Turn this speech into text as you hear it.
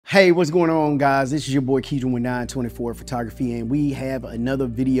Hey, what's going on, guys? This is your boy Keydrin with 924 Photography, and we have another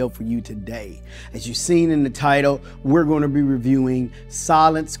video for you today. As you've seen in the title, we're going to be reviewing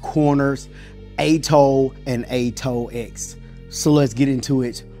Silence Corners, Atoll, and Atoll X. So let's get into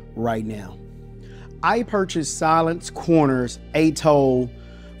it right now. I purchased Silence Corners Atoll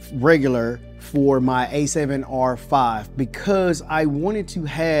regular for my A7R5 because I wanted to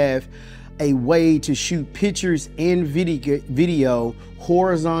have a way to shoot pictures and video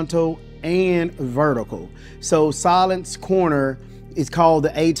horizontal and vertical. So Silence Corner is called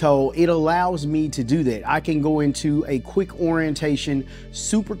the Atoll. It allows me to do that. I can go into a quick orientation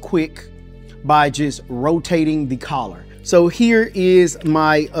super quick by just rotating the collar. So here is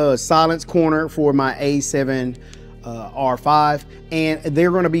my Silence Corner for my A7R5, and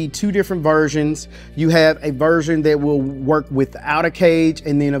they're going to be two different versions. You have a version that will work without a cage,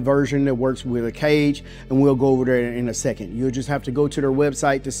 and then a version that works with a cage, and we'll go over there in a second. You'll just have to go to their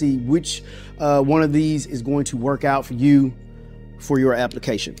website to see which one of these is going to work out for you for your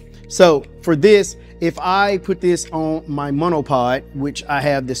application. So for this, if I put this on my monopod, which I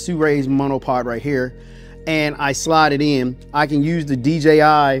have the Suray's monopod right here, and I slide it in, I can use the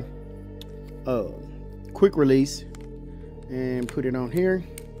DJI quick release and put it on here.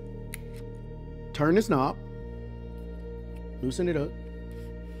 Turn this knob, loosen it up,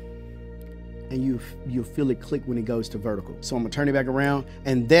 and you'll feel it click when it goes to vertical. So I'm gonna turn it back around,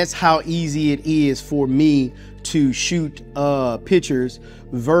 and that's how easy it is for me to shoot pictures,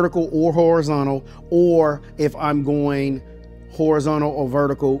 vertical or horizontal, or if I'm going horizontal or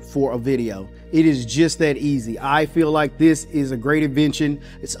vertical for a video. It is just that easy. I feel like this is a great invention.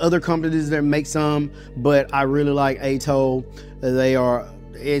 It's other companies that make some, but I really like Atoll.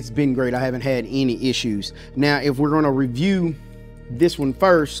 It's been great. I haven't had any issues. Now, if we're gonna review this one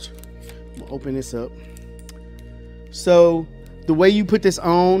first, we'll open this up. So the way you put this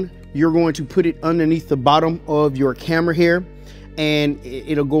on, you're going to put it underneath the bottom of your camera here, and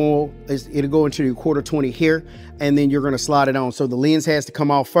it'll go into the 1/4-20 here, and then you're going to slide it on. So the lens has to come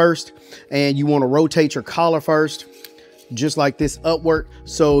off first, and you want to rotate your collar first, just like this upward,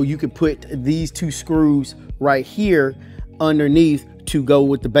 so you can put these two screws right here underneath to go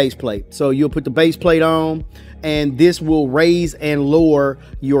with the base plate. So you'll put the base plate on, and this will raise and lower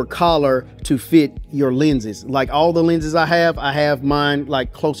your collar to fit your lenses. Like all the lenses I have mine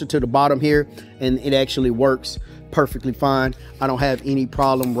like closer to the bottom here, and it actually works perfectly fine. I don't have any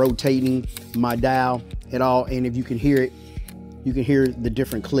problem rotating my dial at all, and if you can hear it, you can hear the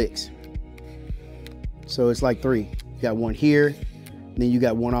different clicks. So it's like three. You got one here, then you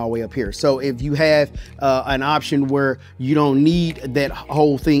got one all the way up here. So if you have an option where you don't need that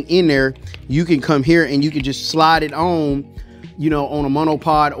whole thing in there, you can come here and you can just slide it on, you know, on a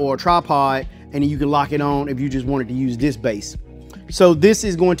monopod or a tripod, and then you can lock it on if you just wanted to use this base. So this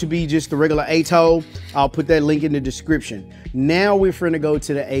is going to be just the regular Atoll. I'll put that link in the description. Now we're going to go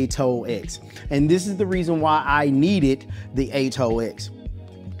to the Atoll X. And this is the reason why I needed the Atoll X.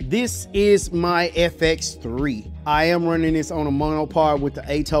 This is my FX3. I am running this on a monopod with the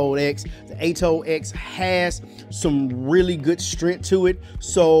Atoll X. The Atoll X has some really good strength to it,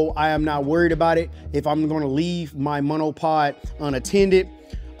 so I am not worried about it. If I'm going to leave my monopod unattended,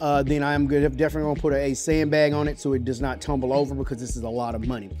 then I'm definitely gonna put a sandbag on it so it does not tumble over, because this is a lot of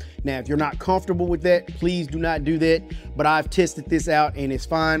money. Now, if you're not comfortable with that, please do not do that. But I've tested this out and it's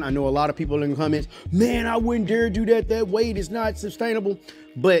fine. I know a lot of people in the comments, man, I wouldn't dare do that. That weight is not sustainable.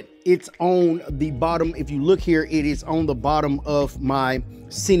 But it's on the bottom. If you look here, it is on the bottom of my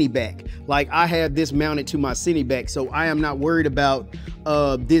cine back. Like I have this mounted to my cine back, so I am not worried about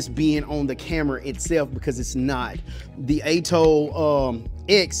this being on the camera itself, because it's not. The Atoll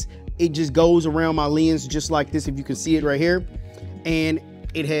X, it just goes around my lens just like this, if you can see it right here, and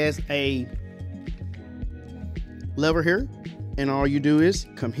it has a lever here, and all you do is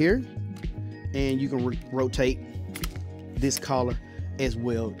come here and you can rotate this collar as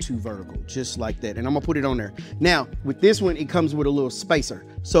well to vertical, just like that. And I'm gonna put it on there. Now with this one, it comes with a little spacer.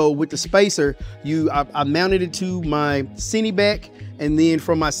 So with the spacer, I mounted it to my cine back, and then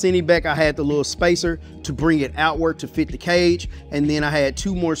from my cine back I had the little spacer to bring it outward to fit the cage, and then I had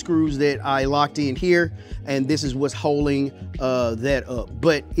two more screws that I locked in here, and this is what's holding that up.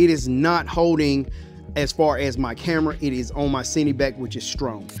 But it is not holding as far as my camera. It is on my cine back, which is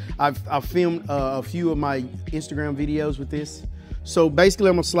strong. I've filmed a few of my Instagram videos with this. So basically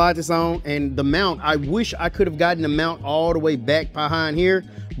I'm gonna slide this on, and the mount, I wish I could have gotten the mount all the way back behind here,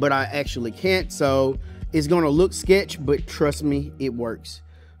 but I actually can't. So it's gonna look sketch, but trust me, it works.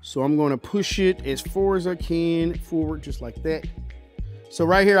 So I'm gonna push it as far as I can forward, just like that. So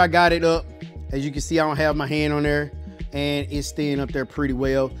right here I got it up. As you can see, I don't have my hand on there. and it's staying up there pretty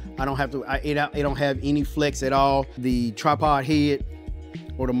well. I don't have to, it don't have any flex at all. The tripod head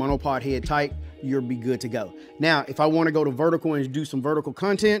or the monopod head tight, you'll be good to go. Now, if I want to go to vertical and do some vertical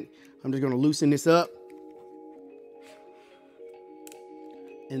content, I'm just going to loosen this up.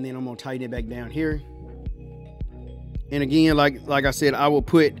 And then I'm going to tighten it back down here. And again, like I said, I will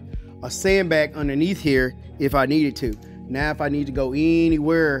put a sandbag underneath here if I needed to. Now, if I need to go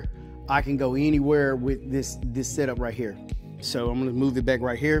anywhere, I can go anywhere with this setup right here. So I'm gonna move it back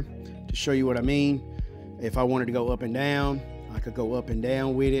right here to show you what I mean. If I wanted to go up and down, I could go up and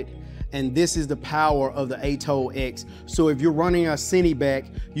down with it. And this is the power of the Atoll X. So if you're running a cine back,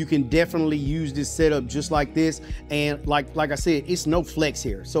 you can definitely use this setup just like this. And like I said, it's no flex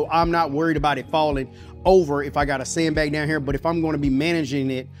here. So I'm not worried about it falling over if I got a sandbag down here. But if I'm going to be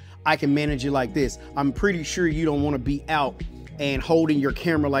managing it, I can manage it like this. I'm pretty sure you don't want to be out and holding your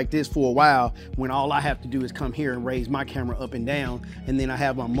camera like this for a while when all I have to do is come here and raise my camera up and down, and then I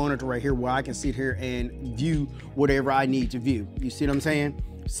have my monitor right here where I can sit here and view whatever I need to view. You see what I'm saying?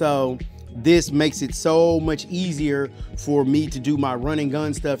 So this makes it so much easier for me to do my run and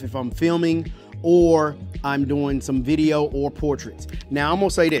gun stuff if I'm filming or I'm doing some video or portraits. Now I'm gonna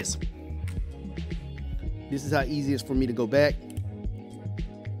say this. This is how easy it is for me to go back.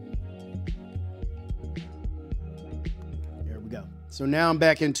 So now I'm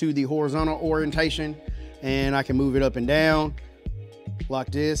back into the horizontal orientation, and I can move it up and down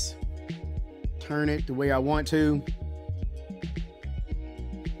like this, turn it the way I want to,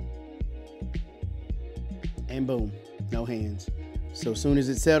 and boom, no hands. So as soon as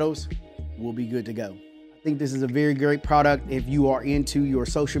it settles, we'll be good to go. I think this is a very great product if you are into your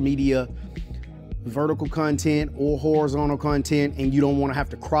social media vertical content or horizontal content and you don't want to have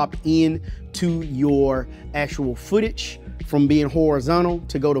to crop in to your actual footage from being horizontal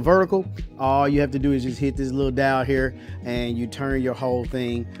to go to vertical. All you have to do is just hit this little dial here and you turn your whole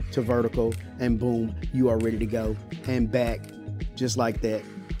thing to vertical, and boom, you are ready to go and back just like that.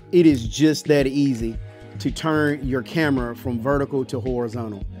 It is just that easy to turn your camera from vertical to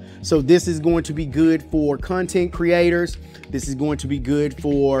horizontal. So this is going to be good for content creators. This is going to be good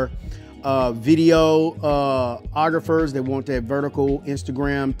for videographers that want that vertical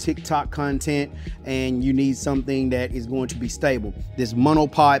Instagram, TikTok content, and you need something that is going to be stable. This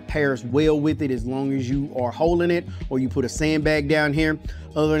monopod pairs well with it as long as you are holding it or you put a sandbag down here.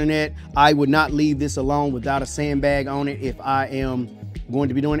 Other than that, I would not leave this alone without a sandbag on it if I am going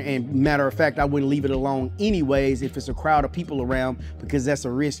to be doing it. And matter of fact, I wouldn't leave it alone anyways if it's a crowd of people around, because that's a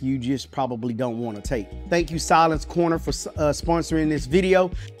risk you just probably don't want to take. Thank you, Silence Corner, for sponsoring this video.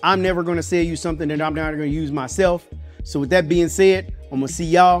 I'm never going to sell you something that I'm not going to use myself. So with that being said, I'm going to see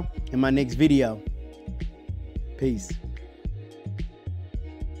y'all in my next video. Peace.